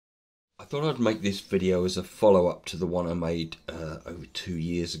thought I'd make this video as a follow-up to the one I made over 2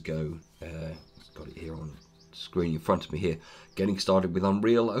 years ago. Got it here on the screen in front of me here. Getting started with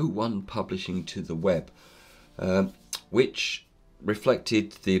Unreal 01 publishing to the web, which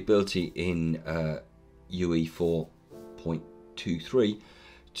reflected the ability in UE 4.23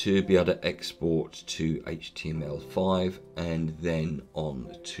 to be able to export to HTML5 and then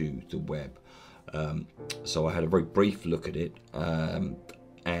on to the web. So I had a very brief look at it,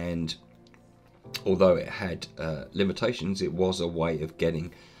 and although it had limitations, it was a way of getting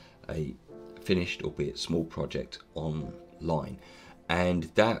a finished, albeit small, project online, and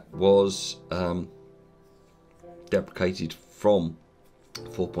that was deprecated from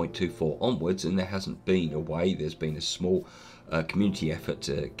 4.24 onwards, and there hasn't been a way. There's been a small community effort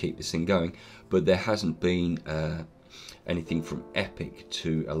to keep this thing going, but there hasn't been anything from Epic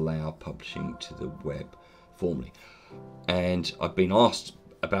to allow publishing to the web formally. And I've been asked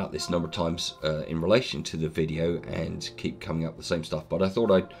about this a number of times in relation to the video and keep coming up with the same stuff, but I thought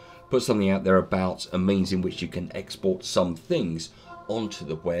I'd put something out there about a means in which you can export some things onto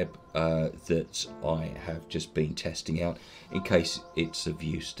the web that I have just been testing out in case it's of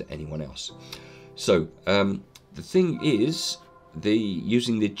use to anyone else. So the thing is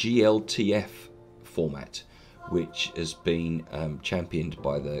using the gltf format, which has been championed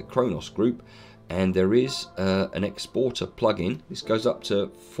by the Kronos group, and there is an exporter plugin. This goes up to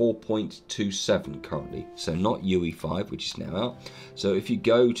 4.27 currently, so not UE5, which is now out. So if you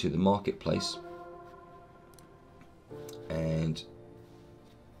go to the marketplace and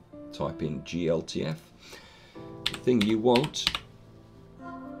type in gltf, the thing you want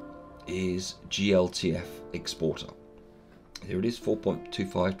is gltf exporter. Here it is, 4.25 to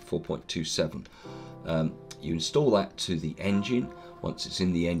 4.27. You install that to the engine. Once it's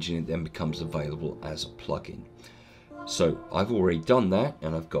in the engine, it then becomes available as a plugin. So I've already done that,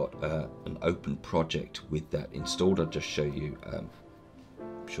 and I've got an open project with that installed. I'll just show you. I'm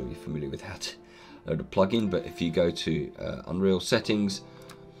sure you're familiar with how to load a plugin, but if you go to Unreal Settings,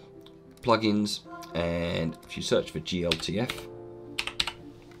 Plugins, and if you search for gltf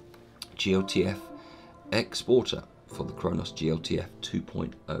exporter for the Kronos gltf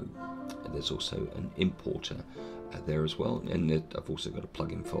 2.0, and there's also an importer there as well, and I've also got a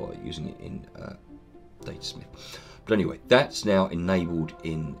plugin for using it in Datasmith. But anyway, that's now enabled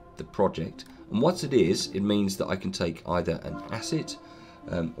in the project, and what it is, it means that I can take either an asset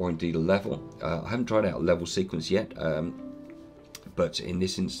or indeed a level. I haven't tried out a level sequence yet, but in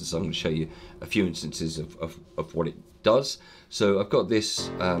this instance I'm going to show you a few instances of what it does. So I've got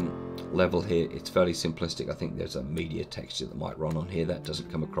this level here. It's fairly simplistic. I think there's a media texture that might run on here. That doesn't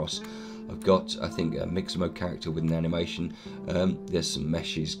come across. I've got, I think, a mix mode character with an animation. There's some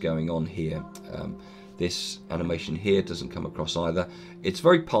meshes going on here. This animation here doesn't come across either. It's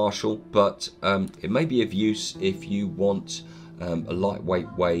very partial, but it may be of use if you want a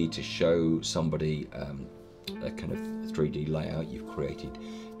lightweight way to show somebody a kind of 3D layout you've created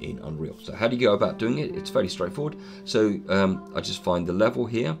in Unreal. So how do you go about doing it? It's fairly straightforward. So I just find the level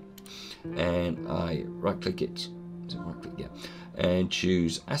here, and I right click it. Is it right click? Yeah. And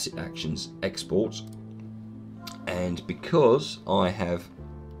choose Asset Actions Export. And because I have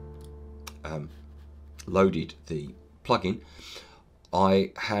loaded the plugin,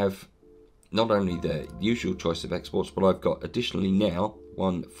 I have not only the usual choice of exports, but I've got additionally now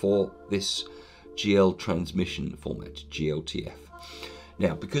one for this GL transmission format, gltf.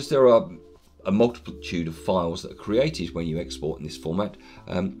 Now, because there are a multitude of files that are created when you export in this format,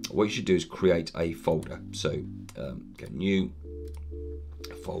 what you should do is create a folder. So go new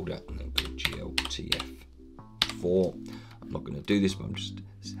folder and then go gltf4. I'm not going to do this, but this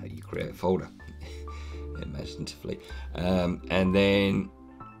is how you create a folder imaginatively. And then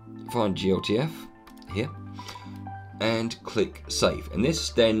find gltf here and click save, and this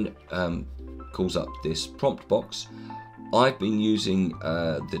then calls up this prompt box. I've been using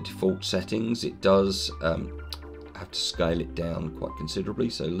the default settings. It does have to scale it down quite considerably,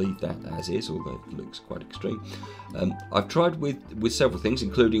 so leave that as is, although it looks quite extreme. I've tried with several things,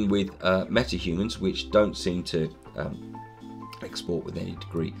 including with metahumans, which don't seem to export with any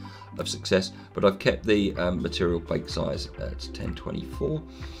degree of success, but I've kept the material bake size at 1024.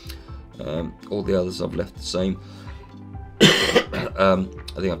 All the others I've left the same. I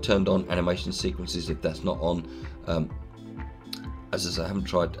think I've turned on animation sequences if that's not on. As I say, I haven't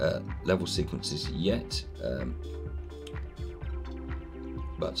tried level sequences yet,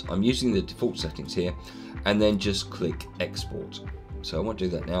 but I'm using the default settings here, and then just click export. So I won't do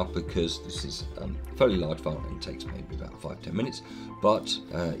that now because this is a fairly large file and it takes maybe about 5-10 minutes, but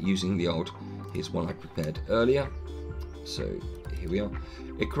using the old, here's one I prepared earlier. So here we are.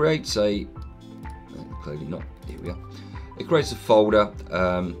 It creates a, clearly not, here we are. It creates a folder.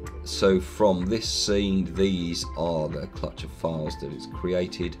 So from this scene, these are the clutch of files that it's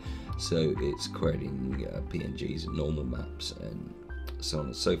created. So it's creating PNGs and normal maps and so on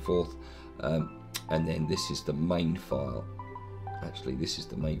and so forth. And then this is the main file. Actually, this is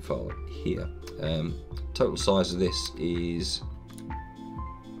the main file here. Total size of this is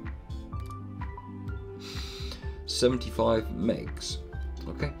 75 megs.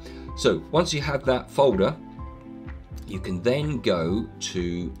 Okay, so once you have that folder, you can then go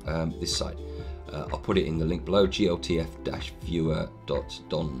to this site. I'll put it in the link below,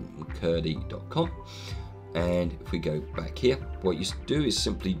 gltf-viewer.donmccurdy.com. And if we go back here, what you do is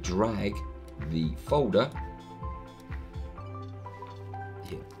simply drag the folder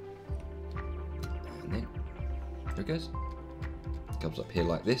here, and then there it goes. It comes up here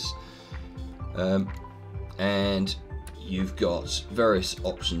like this, and you've got various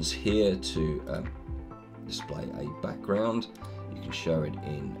options here to display a background. You can show it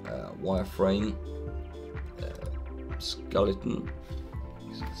in wireframe, skeleton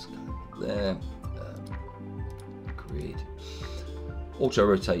there, grid. Auto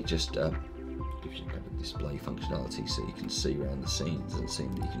rotate just gives you kind of display functionality, so you can see around the scene. It doesn't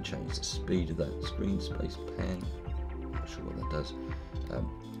seem that you can change the speed of that screen space pan. I'm not sure what that does.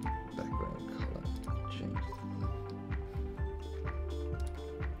 Background color, change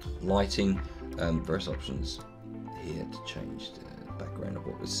lighting. Various options here to change the background of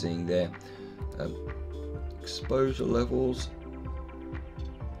what we're seeing there. Exposure levels,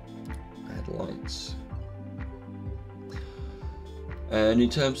 add lights. And in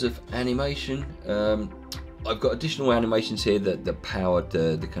terms of animation, I've got additional animations here that powered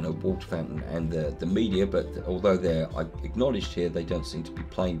the kind of water fountain and the media, but although they're acknowledged here, they don't seem to be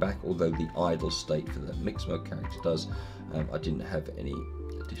playing back, although the idle state for the mixed mode character does. I didn't have any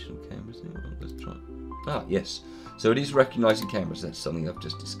additional cameras here. Let's try. Ah, yes. So it is recognizing cameras. That's something I've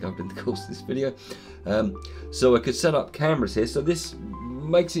just discovered in the course of this video. So I could set up cameras here. So this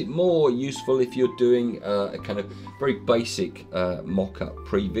makes it more useful if you're doing a kind of very basic mock-up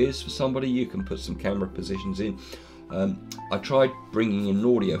previs for somebody. You can put some camera positions in. I tried bringing in an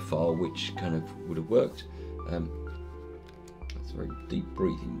audio file, which kind of would have worked. That's a very deep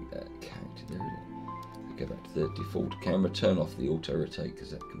breathing character there, isn't it? Go back to the default camera, turn off the auto rotate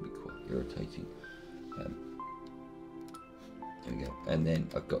because that can be quite irritating. There we go. And then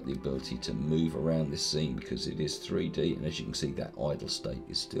I've got the ability to move around this scene because it is 3D, and as you can see, that idle state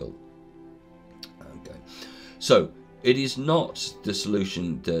is still going. So it is not the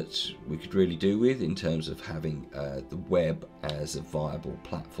solution that we could really do with in terms of having the web as a viable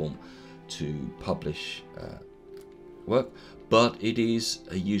platform to publish work, but it is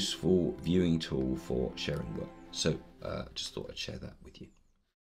a useful viewing tool for sharing work. So just thought I'd share that with you.